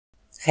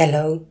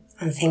Hello,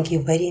 and thank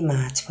you very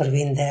much for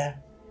being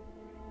there.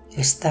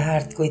 To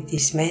start with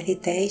this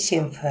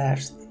meditation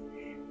first,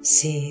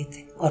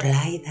 sit or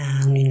lie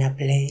down in a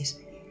place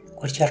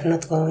where you are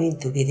not going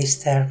to be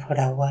disturbed for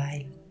a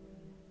while.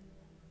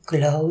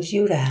 Close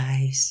your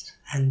eyes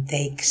and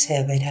take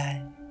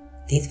several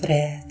deep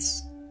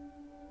breaths.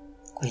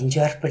 When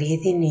you are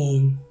breathing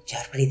in, you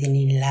are breathing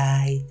in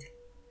light.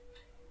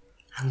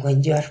 And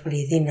when you are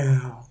breathing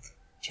out,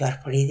 you are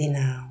breathing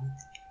out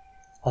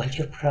all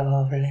your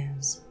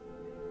problems,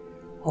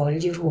 all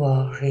your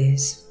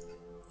worries,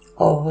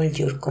 all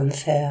your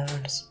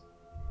concerns,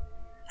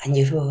 and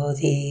your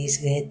body is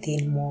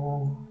getting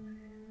more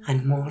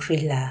and more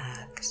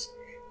relaxed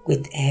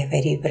with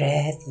every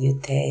breath you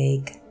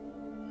take.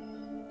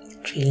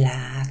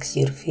 Relax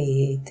your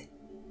feet,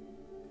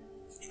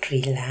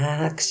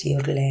 relax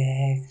your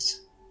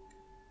legs,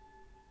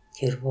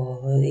 your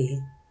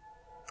body,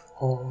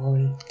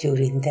 all your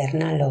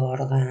internal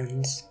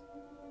organs,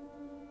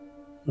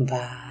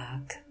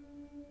 back,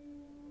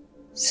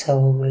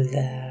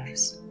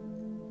 shoulders,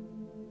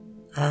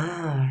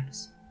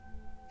 arms,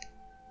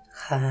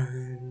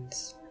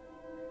 hands.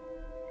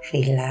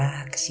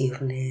 Relax your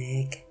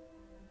neck,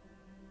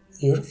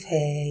 your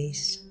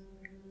face,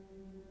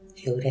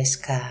 your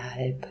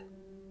scalp.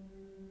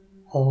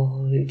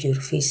 All your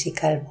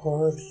physical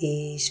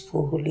body is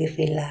fully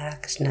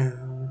relaxed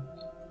now,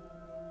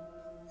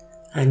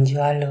 and you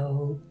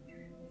allow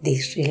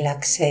this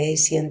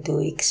relaxation to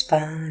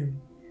expand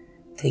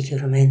to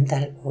your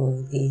mental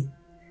body,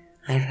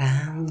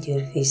 around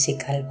your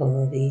physical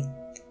body,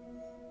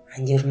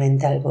 and your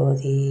mental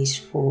body is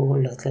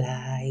full of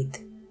light.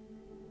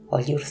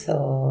 All your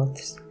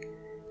thoughts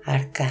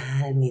are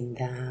calming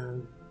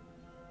down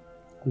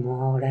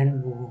more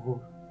and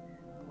more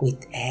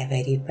with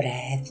every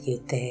breath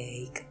you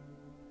take.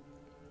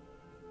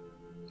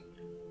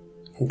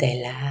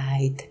 The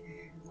light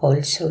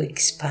also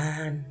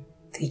expands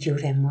to your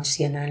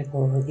emotional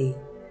body,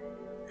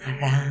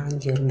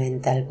 around your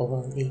mental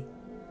body,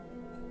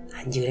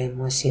 and your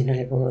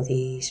emotional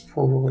body is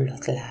full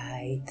of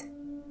light,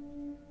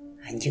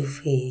 and you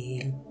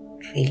feel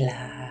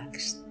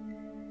relaxed,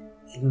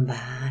 in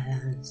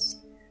balance,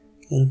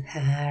 in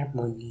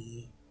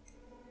harmony,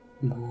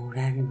 more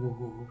and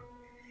more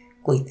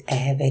with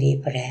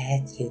every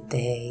breath you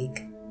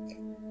take.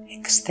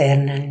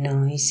 External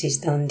noises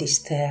don't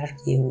disturb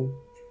you.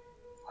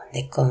 On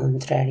the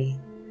contrary,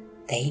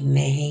 they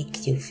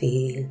make you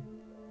feel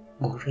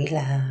more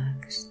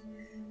relaxed,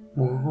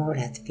 more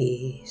at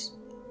peace.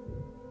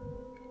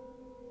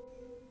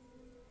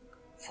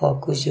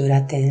 Focus your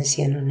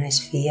attention on a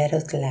sphere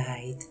of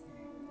light,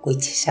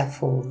 which is a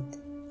foot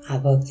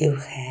above your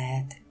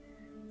head.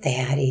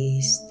 There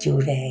is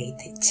your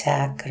 8th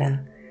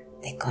chakra,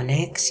 the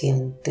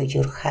connection to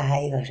your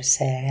higher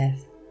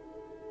self.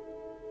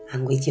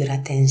 And with your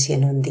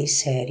attention on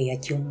this area,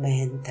 you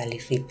mentally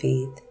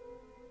repeat,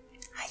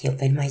 I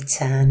open my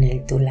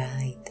channel to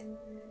light.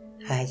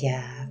 I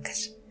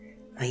ask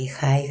my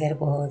higher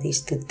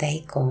bodies to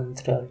take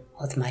control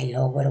of my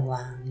lower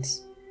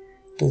ones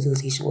to do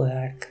this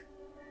work.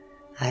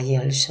 I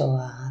also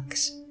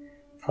ask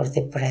for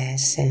the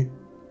presence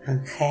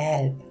and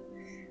help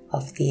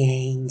of the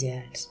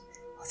angels,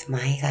 of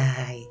my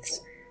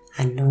guides,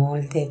 and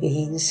all the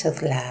beings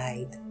of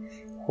light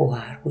who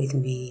are with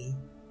me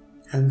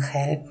and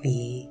help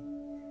me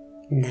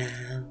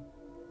now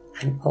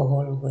and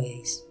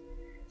always.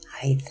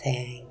 I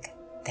thank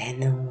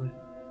them all.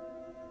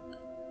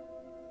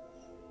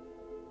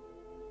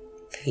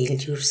 Feel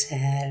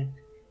yourself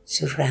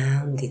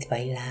surrounded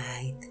by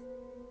light.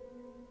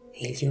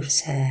 Feel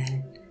yourself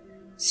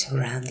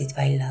surrounded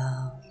by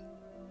love,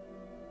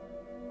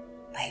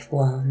 by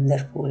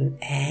wonderful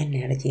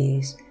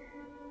energies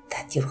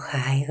that your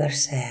higher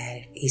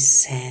self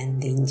is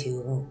sending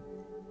you.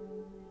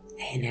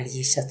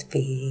 Energies of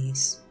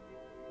peace,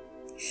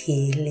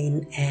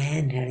 healing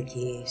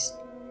energies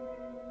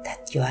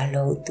that you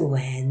allow to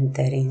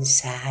enter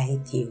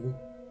inside you.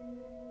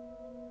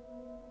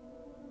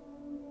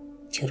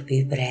 Your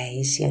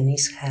vibration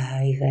is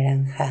higher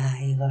and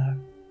higher,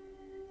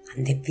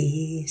 and the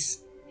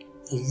peace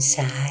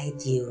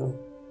inside you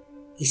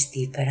is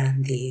deeper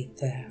and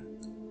deeper.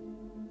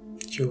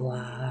 You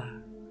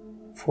are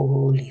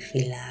fully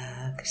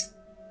relaxed,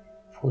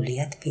 fully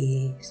at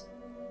peace.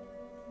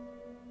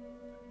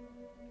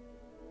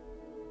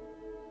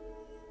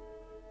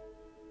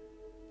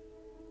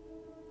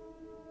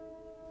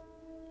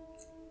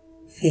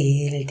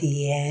 Feel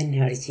the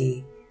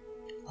energy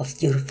of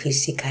your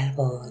physical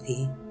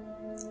body.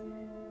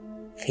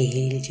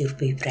 Feel your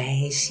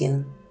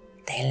vibration,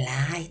 the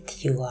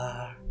light you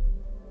are.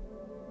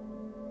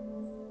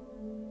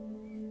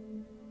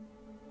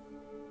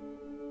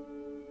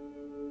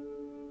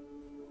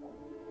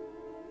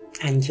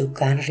 And you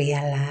can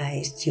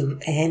realize your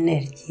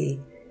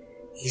energy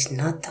is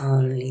not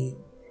only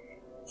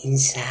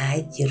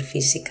inside your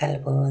physical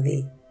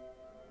body.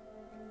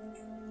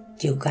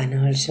 You can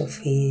also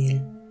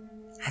feel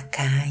a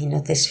kind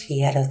of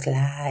sphere of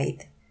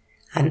light,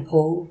 an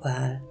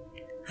oval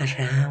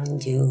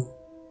around you,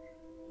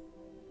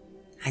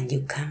 and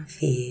you can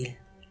feel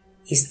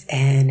its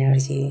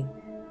energy.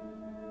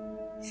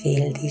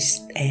 Feel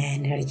this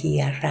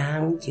energy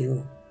around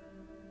you,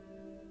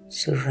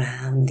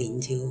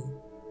 surrounding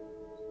you.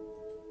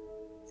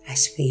 A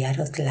sphere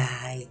of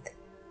light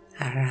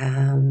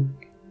around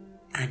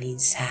and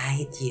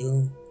inside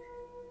you.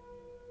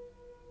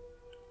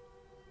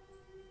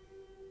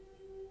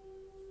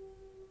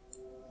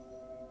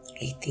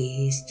 It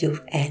is your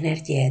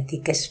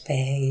energetic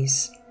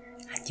space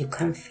and you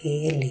can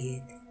feel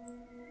it.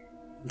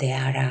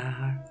 There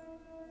are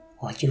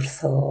all your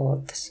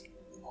thoughts,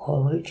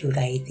 all your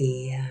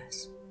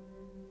ideas.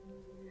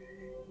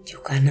 You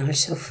can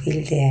also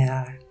feel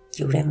there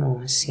your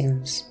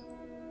emotions.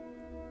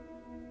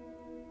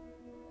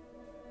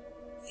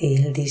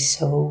 Feel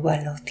this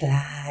oval of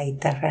light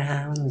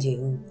around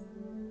you.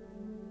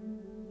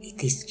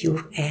 It is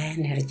your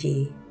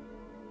energy.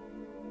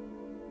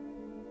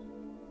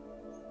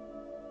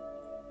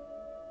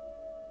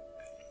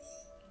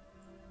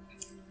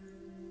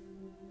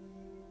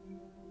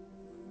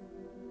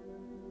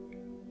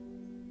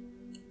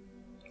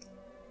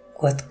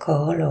 What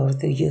color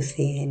do you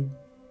think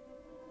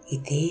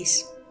it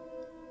is?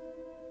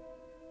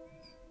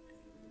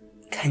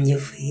 Can you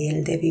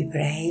feel the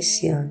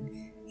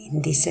vibration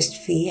in this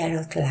sphere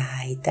of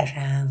light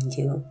around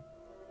you?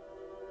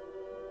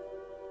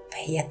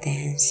 Pay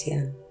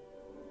attention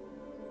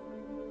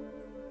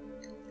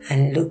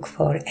and look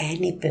for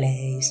any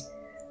place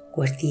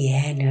where the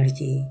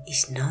energy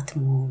is not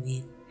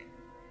moving.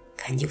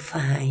 Can you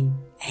find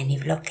any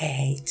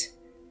blockage?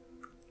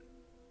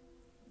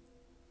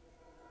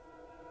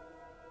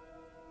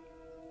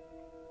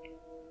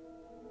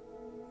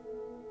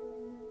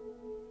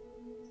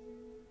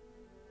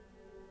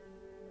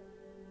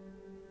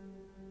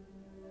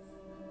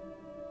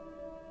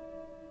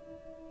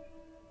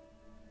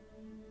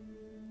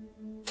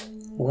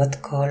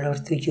 What color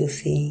do you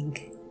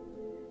think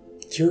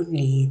you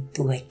need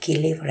to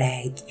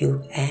equilibrate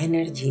your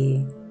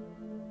energy?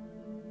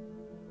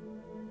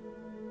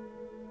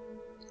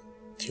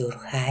 Your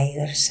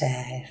higher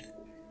self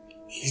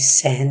is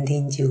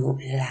sending you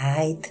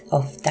light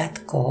of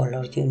that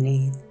color you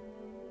need.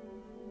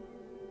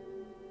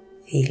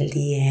 Feel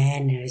the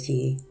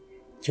energy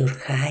your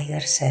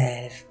higher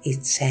self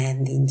is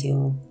sending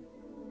you,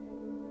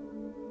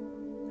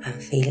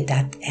 and feel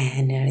that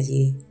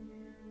energy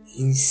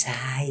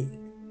inside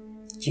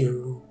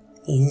you,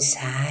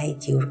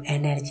 inside your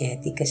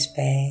energetic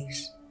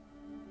space.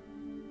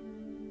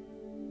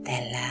 The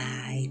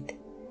light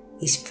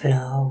is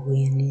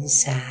flowing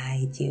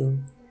inside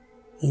you,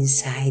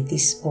 inside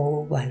this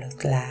oval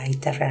of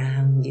light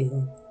around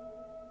you.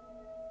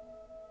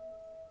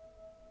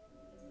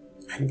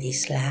 And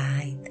this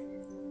light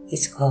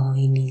is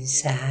going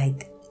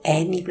inside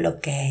any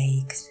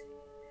blockades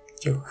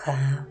you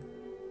have.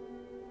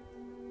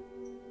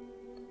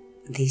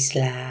 This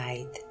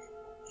light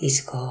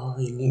is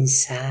going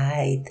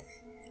inside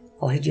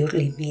all your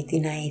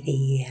limiting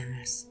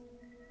ideas.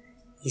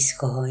 It's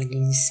going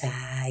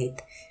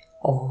inside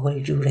all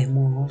your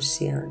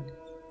emotion.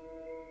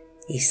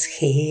 It's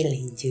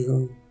healing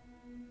you,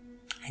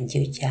 and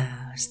you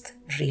just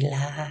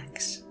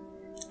relax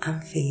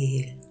and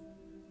feel.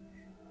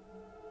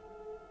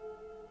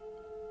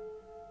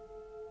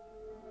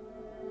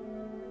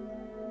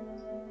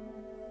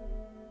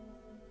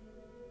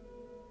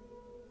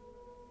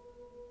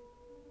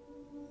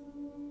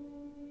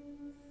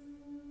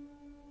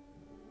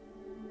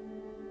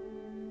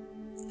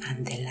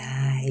 And the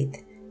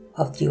light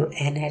of your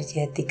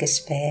energetic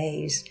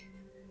space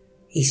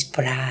is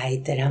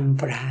brighter and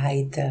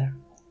brighter.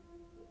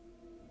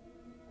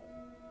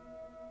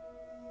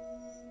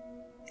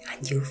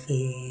 And you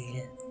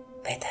feel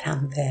better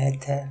and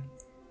better.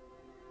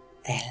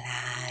 The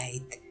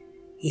light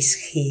is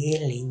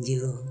healing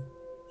you,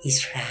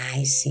 is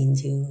rising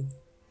you.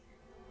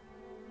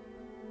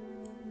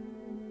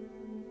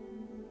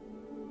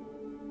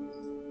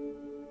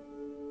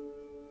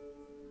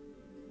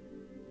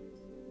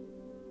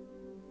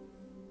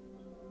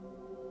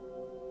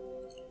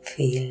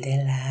 Feel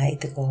the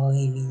light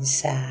going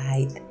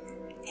inside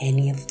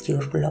any of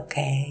your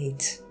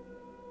blockades.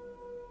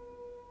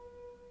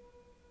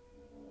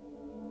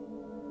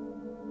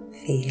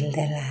 Feel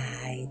the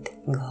light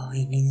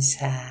going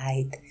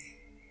inside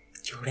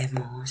your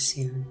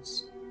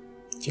emotions,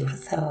 your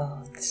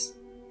thoughts.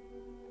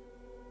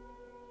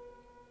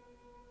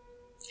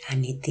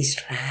 And it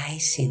is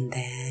rising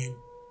them,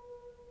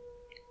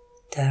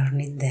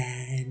 turning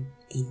them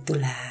into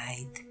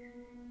light,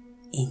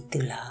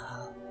 into love.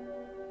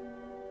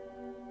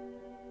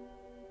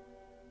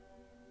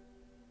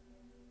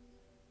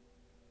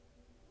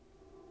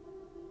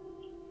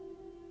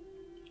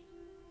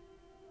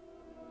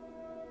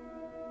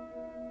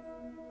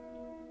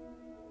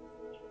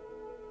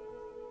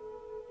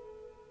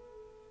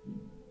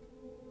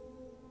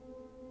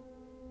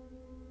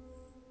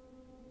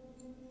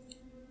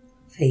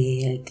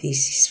 Feel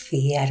this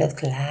sphere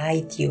of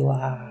light you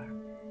are,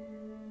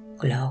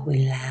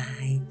 glowing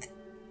light.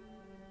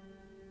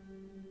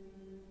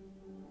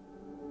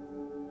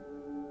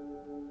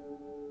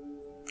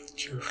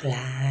 your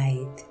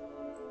light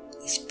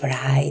is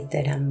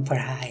brighter and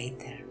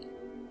brighter,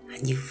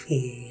 and you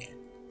feel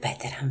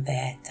better and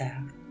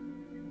better.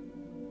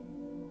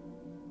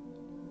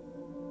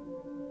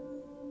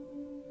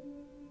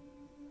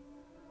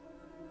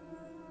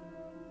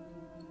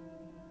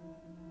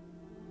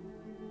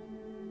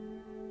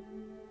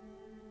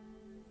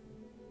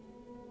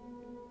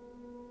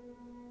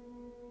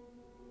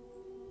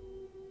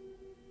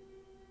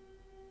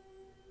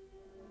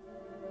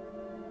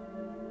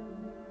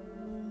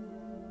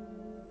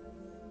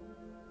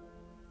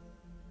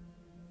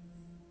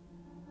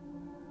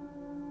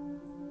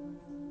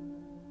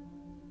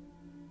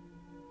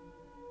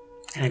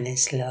 And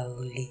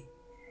slowly,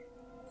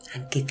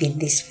 and keeping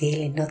this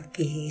feeling of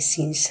peace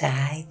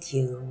inside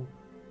you,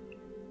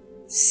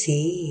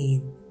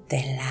 seeing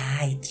the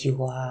light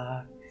you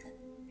are,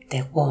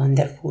 the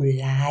wonderful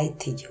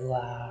light you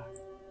are,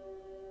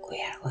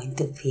 we are going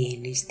to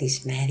finish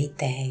this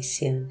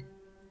meditation.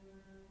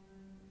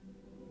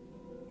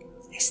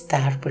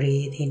 Start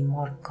breathing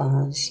more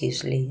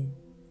consciously.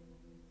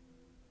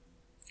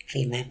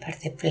 Remember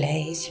the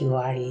place you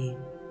are in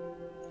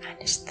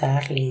and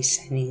start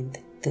listening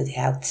to the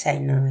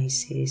outside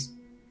noises.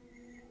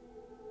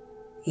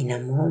 In a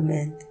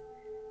moment,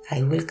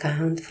 I will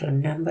count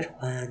from number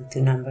 1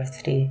 to number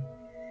 3.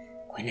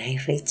 When I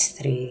reach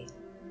 3,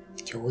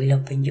 you will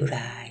open your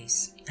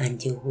eyes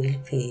and you will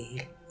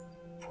feel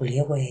fully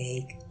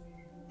awake,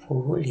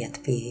 fully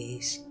at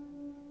peace.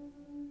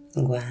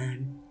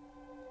 1,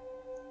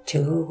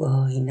 2,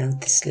 going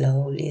out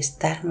slowly,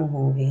 start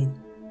moving.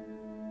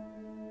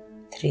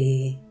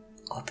 3,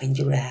 open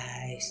your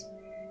eyes,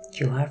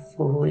 you are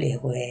fully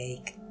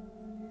awake.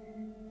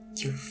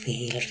 You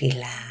feel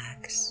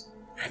relaxed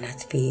and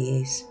at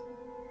peace.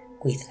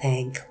 We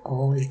thank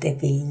all the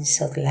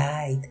beings of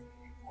light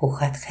who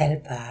had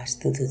helped us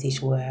to do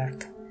this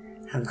work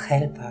and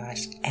help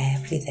us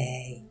every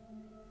day.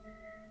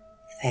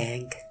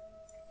 Thank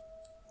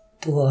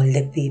to all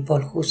the people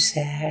who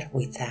share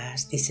with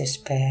us this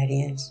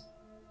experience,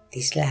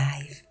 this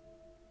life,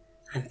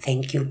 and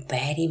thank you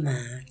very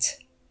much.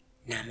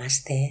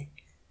 Namaste.